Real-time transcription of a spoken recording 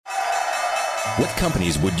What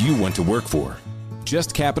companies would you want to work for?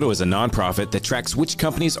 Just Capital is a nonprofit that tracks which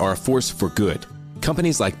companies are a force for good.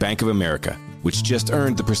 Companies like Bank of America, which just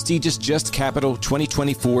earned the prestigious Just Capital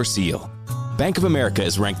 2024 seal. Bank of America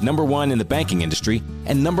is ranked #1 in the banking industry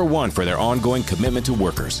and #1 for their ongoing commitment to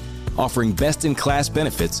workers, offering best-in-class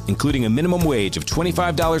benefits, including a minimum wage of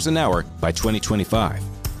 $25 an hour by 2025.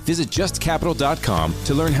 Visit justcapital.com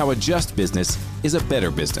to learn how a just business is a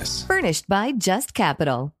better business. Furnished by Just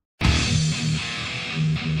Capital.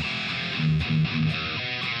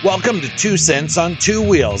 Welcome to 2 Cents on 2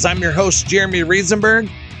 Wheels. I'm your host, Jeremy Riesenberg.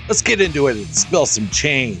 Let's get into it and spill some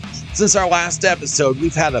change. Since our last episode,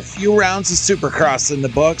 we've had a few rounds of Supercross in the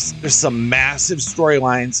books. There's some massive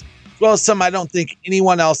storylines, as well as some I don't think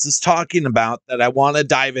anyone else is talking about that I want to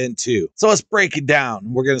dive into. So let's break it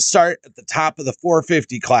down. We're going to start at the top of the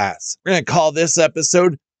 450 class. We're going to call this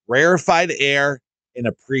episode Rarefied Air and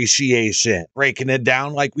Appreciation, breaking it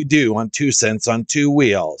down like we do on 2 Cents on 2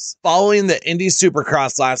 Wheels. Following the Indy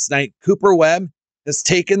Supercross last night, Cooper Webb has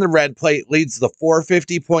taken the red plate, leads the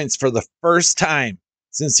 450 points for the first time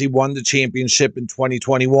since he won the championship in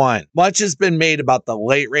 2021. Much has been made about the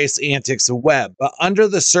late race antics of Webb, but under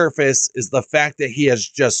the surface is the fact that he has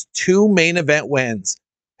just 2 main event wins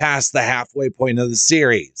past the halfway point of the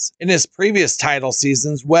series. In his previous title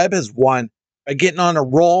seasons, Webb has won by getting on a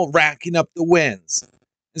roll, racking up the wins.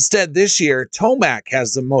 Instead, this year, Tomac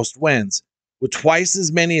has the most wins, with twice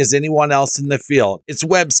as many as anyone else in the field. It's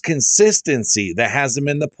Webb's consistency that has him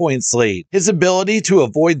in the points lead. His ability to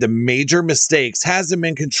avoid the major mistakes has him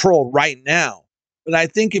in control right now. But I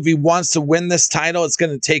think if he wants to win this title, it's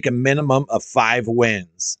going to take a minimum of 5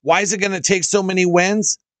 wins. Why is it going to take so many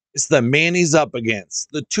wins? It's the man he's up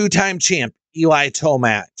against, the 2-time champ, Eli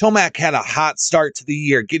Tomac. Tomac had a hot start to the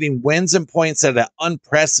year, getting wins and points at an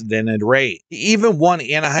unprecedented rate. He even won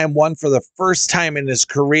Anaheim 1 for the first time in his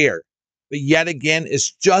career. But yet again,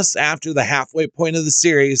 it's just after the halfway point of the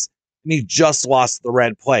series, and he just lost the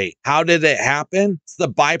red plate. How did it happen? It's the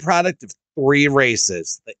byproduct of 3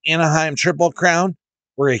 races. The Anaheim Triple Crown,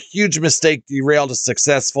 where a huge mistake derailed a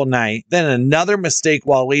successful night. Then another mistake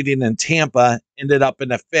while leading in Tampa ended up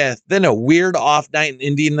in a 5th. Then a weird off night in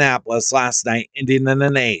Indianapolis last night, ending in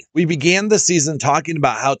an 8th. We began the season talking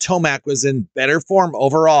about how Tomac was in better form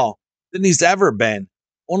overall than he's ever been,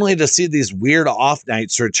 only to see these weird off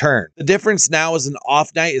nights return. The difference now is an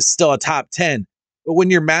off night is still a top 10, but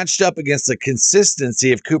when you're matched up against the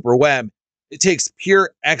consistency of Cooper Webb, it takes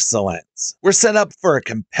pure excellence. We're set up for a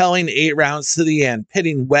compelling 8 rounds to the end,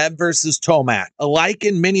 pitting Webb versus Tomac, alike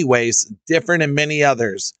in many ways, different in many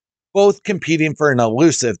others, both competing for an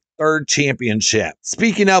elusive 3rd championship.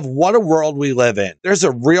 Speaking of, what a world we live in. There's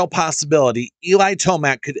a real possibility Eli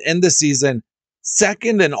Tomac could end the season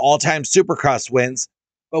 2nd in all-time Supercross wins,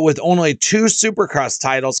 but with only 2 Supercross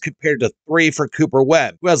titles compared to 3 for Cooper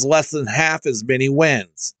Webb, who has less than half as many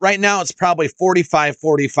wins. Right now, it's probably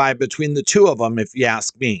 45-45 between the 2 of them, if you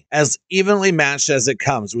ask me, as evenly matched as it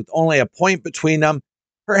comes, with only a point between them,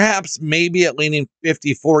 perhaps maybe it leaning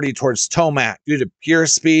 50-40 towards Tomac due to pure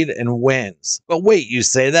speed and wins. But wait, you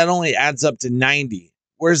say, that only adds up to 90.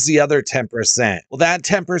 Where's the other 10%? Well, that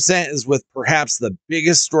 10% is with perhaps the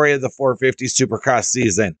biggest story of the 450 Supercross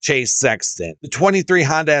season, Chase Sexton. The 23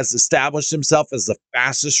 Honda has established himself as the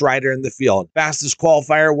fastest rider in the field, fastest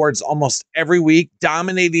qualifier awards almost every week,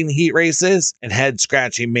 dominating heat races, and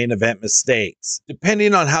head-scratching main event mistakes.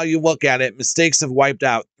 Depending on how you look at it, mistakes have wiped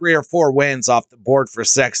out 3 or 4 wins off the board for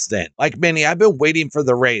Sexton. Like many, I've been waiting for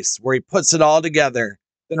the race where he puts it all together,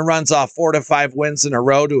 then runs off 4 to 5 wins in a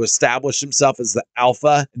row to establish himself as the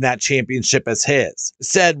alpha, and that championship as his.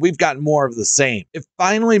 Instead, we've gotten more of the same. It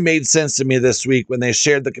finally made sense to me this week when they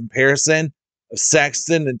shared the comparison of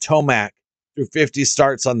Sexton and Tomac through 50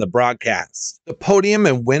 starts on the broadcast. The podium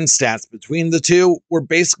and win stats between the two were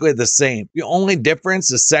basically the same. The only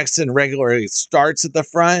difference is Sexton regularly starts at the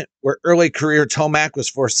front, where early career Tomac was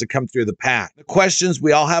forced to come through the pack. The questions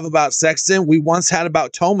we all have about Sexton, we once had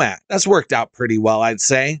about Tomac. That's worked out pretty well, I'd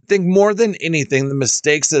say. I think more than anything, the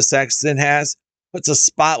mistakes that Sexton has puts a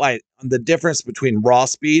spotlight on the difference between raw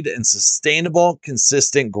speed and sustainable,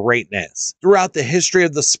 consistent greatness. Throughout the history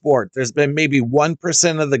of the sport, there's been maybe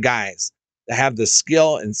 1% of the guys that have the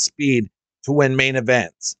skill and speed to win main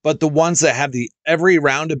events. But the ones that have the every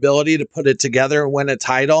round ability to put it together and win a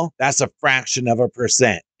title, that's a fraction of a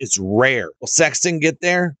percent. It's rare. Will Sexton get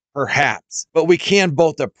there? Perhaps. But we can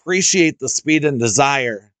both appreciate the speed and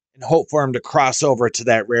desire and hope for him to cross over to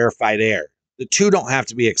that rarefied air. The two don't have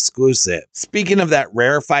to be exclusive. Speaking of that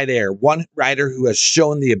rarefied air, one rider who has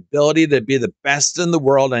shown the ability to be the best in the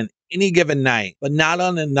world on any given night, but not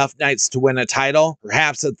on enough nights to win a title,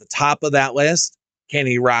 perhaps at the top of that list,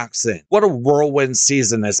 Kenny Roczen. What a whirlwind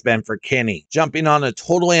season it's been for Kenny, jumping on a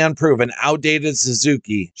totally unproven, outdated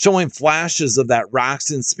Suzuki, showing flashes of that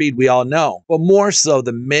Roczen speed we all know, but more so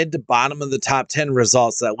the mid to bottom of the top 10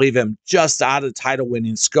 results that leave him just out of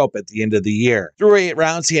title-winning scope at the end of the year. Through 8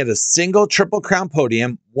 rounds, he had a single Triple Crown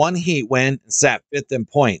podium, 1 heat win, and sat 5th in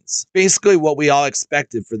points. Basically what we all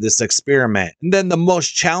expected for this experiment. And then the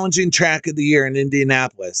most challenging track of the year in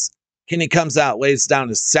Indianapolis. Kenny comes out, lays down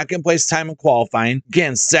a 2nd place time in qualifying,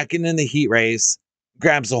 again 2nd in the heat race,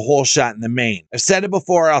 grabs a whole shot in the main. I've said it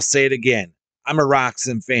before, I'll say it again. I'm a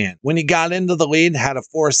Roczen fan. When he got into the lead, had a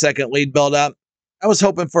 4-second lead build up, I was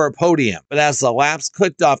hoping for a podium, but as the laps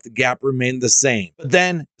clicked off, the gap remained the same. But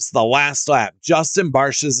then it's the last lap. Justin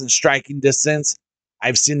Barcia is in striking distance.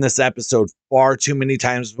 I've seen this episode far too many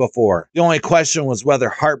times before. The only question was whether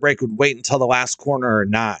Heartbreak would wait until the last corner or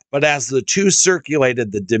not. But as the two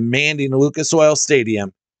circulated the demanding Lucas Oil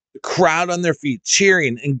Stadium, the crowd on their feet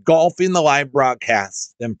cheering, engulfing the live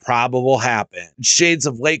broadcast, the improbable happened. In shades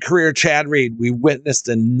of late career Chad Reed, we witnessed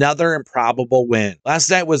another improbable win. Last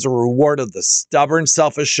night was a reward of the stubborn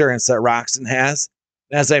self-assurance that Roczen has.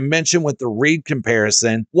 As I mentioned with the Reed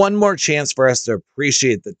comparison, one more chance for us to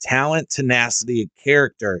appreciate the talent, tenacity, and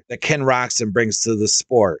character that Ken Roczen brings to the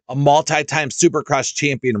sport. A multi-time Supercross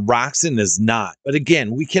champion, Roczen is not. But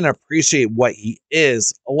again, we can appreciate what he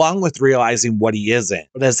is, along with realizing what he isn't.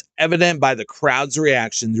 But as evident by the crowd's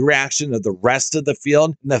reaction, the reaction of the rest of the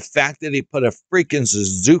field, and the fact that he put a freaking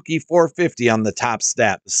Suzuki 450 on the top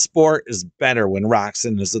step, the sport is better when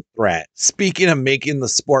Roczen is a threat. Speaking of making the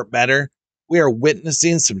sport better, we are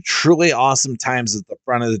witnessing some truly awesome times at the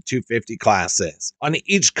front of the 250 classes. On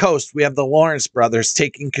each coast, we have the Lawrence brothers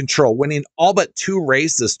taking control, winning all but 2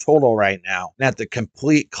 races total right now, and at the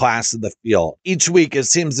complete class of the field. Each week, it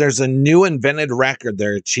seems there's a new invented record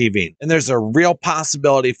they're achieving, and there's a real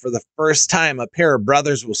possibility for the first time a pair of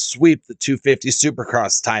brothers will sweep the 250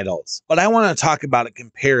 Supercross titles. But I want to talk about a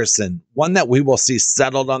comparison, one that we will see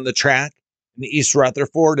settled on the track in East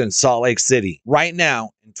Rutherford and Salt Lake City. Right now,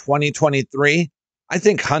 in 2023, I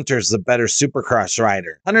think Hunter's the better Supercross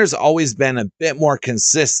rider. Hunter's always been a bit more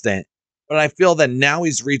consistent, but I feel that now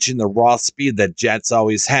he's reaching the raw speed that Jet's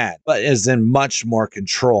always had, but is in much more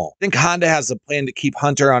control. I think Honda has a plan to keep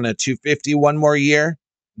Hunter on a 250 one more year,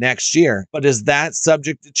 next year, but is that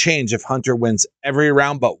subject to change if Hunter wins every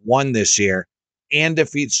round but one this year and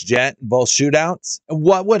defeats Jet in both shootouts? And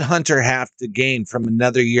what would Hunter have to gain from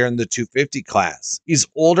another year in the 250 class? He's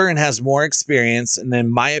older and has more experience, and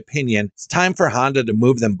in my opinion, it's time for Honda to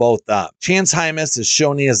move them both up. Chance Hymas has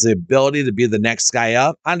shown he has the ability to be the next guy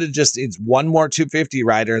up. Honda just needs one more 250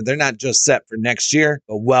 rider. They're not just set for next year,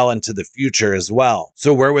 but well into the future as well.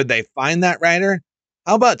 So where would they find that rider?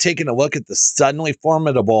 How about taking a look at the suddenly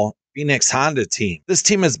formidable Phoenix Honda team? This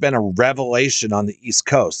team has been a revelation on the East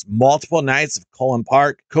Coast. Multiple nights of Cullen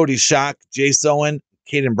Park, Cody Schock, Jace Owen,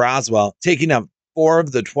 Caden Broswell taking up 4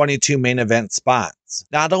 of the 22 main event spots.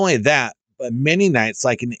 Not only that, but many nights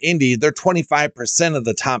like in Indy, they're 25% of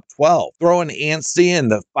the top 12. Throw in Anstey and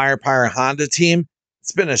the Firepower Honda team.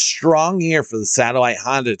 It's been a strong year for the satellite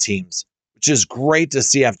Honda teams, which is great to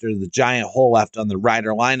see after the giant hole left on the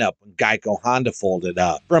rider lineup when Geico Honda folded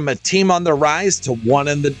up. From a team on the rise to one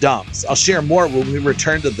in the dumps. I'll share more when we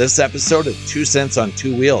return to this episode of 2 Cents on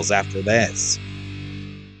 2 Wheels after this.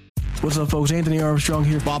 What's up, folks? Anthony Armstrong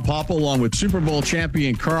here. Bob Papa, along with Super Bowl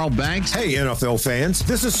champion Carl Banks. Hey, NFL fans.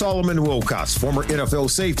 This is Solomon Wilcox, former NFL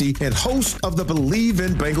safety and host of the Believe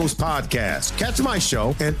in Bengals podcast. Catch my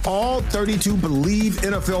show and all 32 Believe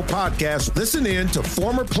NFL podcasts. Listen in to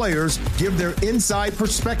former players give their inside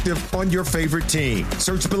perspective on your favorite team.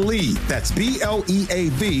 Search Believe, that's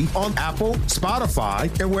B-L-E-A-V, on Apple,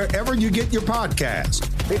 Spotify, and wherever you get your podcast.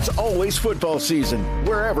 It's always football season,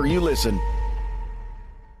 wherever you listen.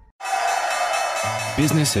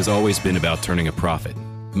 Business has always been about turning a profit,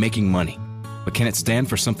 making money. But can it stand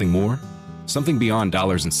for something more? Something beyond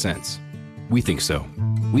dollars and cents? We think so.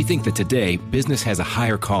 We think that today, business has a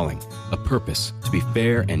higher calling, a purpose to be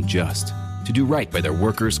fair and just, to do right by their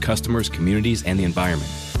workers, customers, communities, and the environment.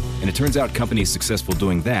 And it turns out companies successful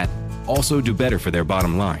doing that also do better for their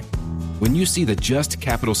bottom line. When you see the Just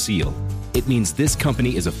Capital seal, it means this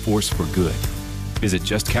company is a force for good. Visit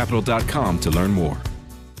justcapital.com to learn more.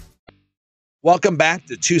 Welcome back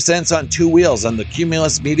to 2 Cents on 2 Wheels on the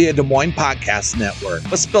Cumulus Media Des Moines Podcast Network.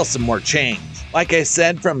 Let's spill some more change. Like I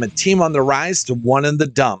said, from a team on the rise to one in the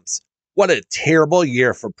dumps. What a terrible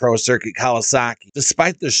year for Pro Circuit Kawasaki.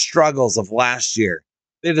 Despite the struggles of last year,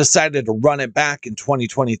 they decided to run it back in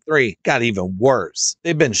 2023. It got even worse.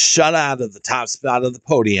 They've been shut out of the top spot of the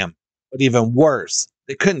podium. But even worse,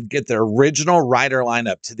 they couldn't get their original rider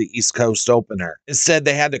lineup to the East Coast opener. Instead,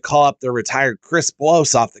 they had to call up their retired Chris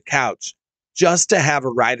Blose off the couch just to have a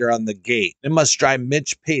rider on the gate. It must drive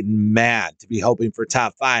Mitch Payton mad to be hoping for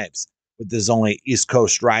top fives with his only East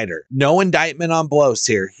Coast rider. No indictment on Blose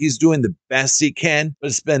here. He's doing the best he can, but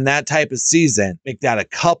it's been that type of season, make that a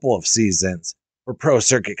couple of seasons for Pro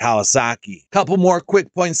Circuit Kawasaki. Couple more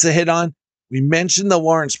quick points to hit on. We mentioned the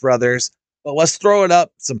Lawrence brothers, but let's throw it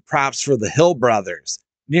up some props for the Hill brothers,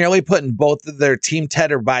 nearly putting both of their Team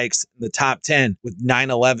Tedder bikes in the top 10 with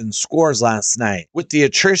 911 scores last night. With the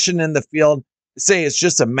attrition in the field, I say it's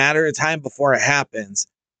just a matter of time before it happens.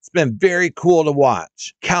 It's been very cool to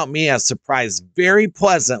watch. Count me as surprised very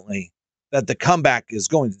pleasantly that the comeback is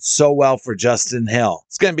going so well for Justin Hill.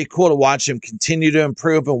 It's going to be cool to watch him continue to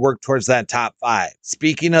improve and work towards that top 5.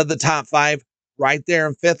 Speaking of the top 5, right there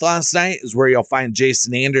in 5th last night is where you'll find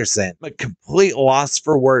Jason Anderson. I'm a complete loss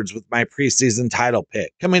for words with my preseason title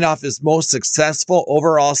pick. Coming off his most successful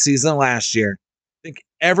overall season last year, I think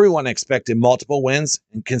everyone expected multiple wins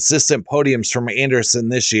and consistent podiums from Anderson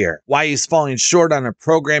this year. Why he's falling short on a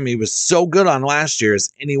program he was so good on last year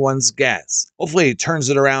is anyone's guess. Hopefully he turns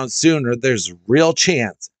it around soon, or there's a real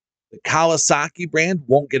chance the Kawasaki brand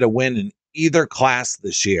won't get a win in either class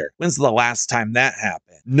this year. When's the last time that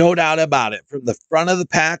happened? No doubt about it. From the front of the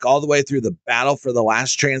pack all the way through the battle for the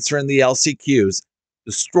last transfer in the LCQs,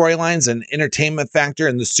 the storylines and entertainment factor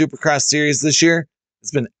in the Supercross series this year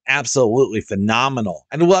has been absolutely phenomenal.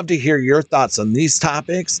 I'd love to hear your thoughts on these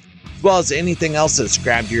topics, as well as anything else that's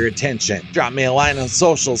grabbed your attention. Drop me a line on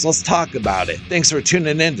socials. Let's talk about it. Thanks for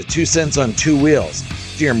tuning in to 2 Cents on 2 Wheels.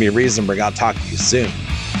 Jeremy Riesenberg. I'll talk to you soon.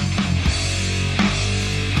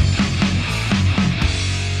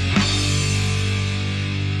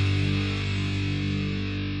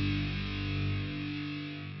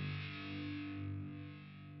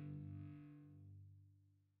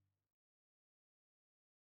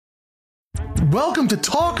 Welcome to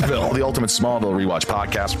Talkville, the ultimate Smallville rewatch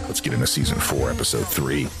podcast. Let's get into season 4, episode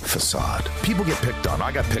 3, Facade. People get picked on. I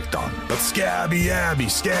got picked on. But Scabby,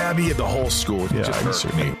 the whole school just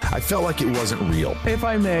hurt me. I felt like it wasn't real. If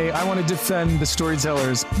I may, I want to defend the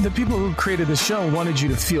storytellers. The people who created the show wanted you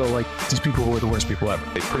to feel like these people were the worst people ever.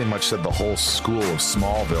 They pretty much said the whole school of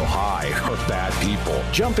Smallville High are bad people.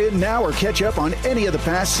 Jump in now or catch up on any of the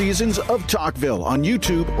past seasons of Talkville on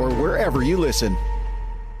YouTube or wherever you listen.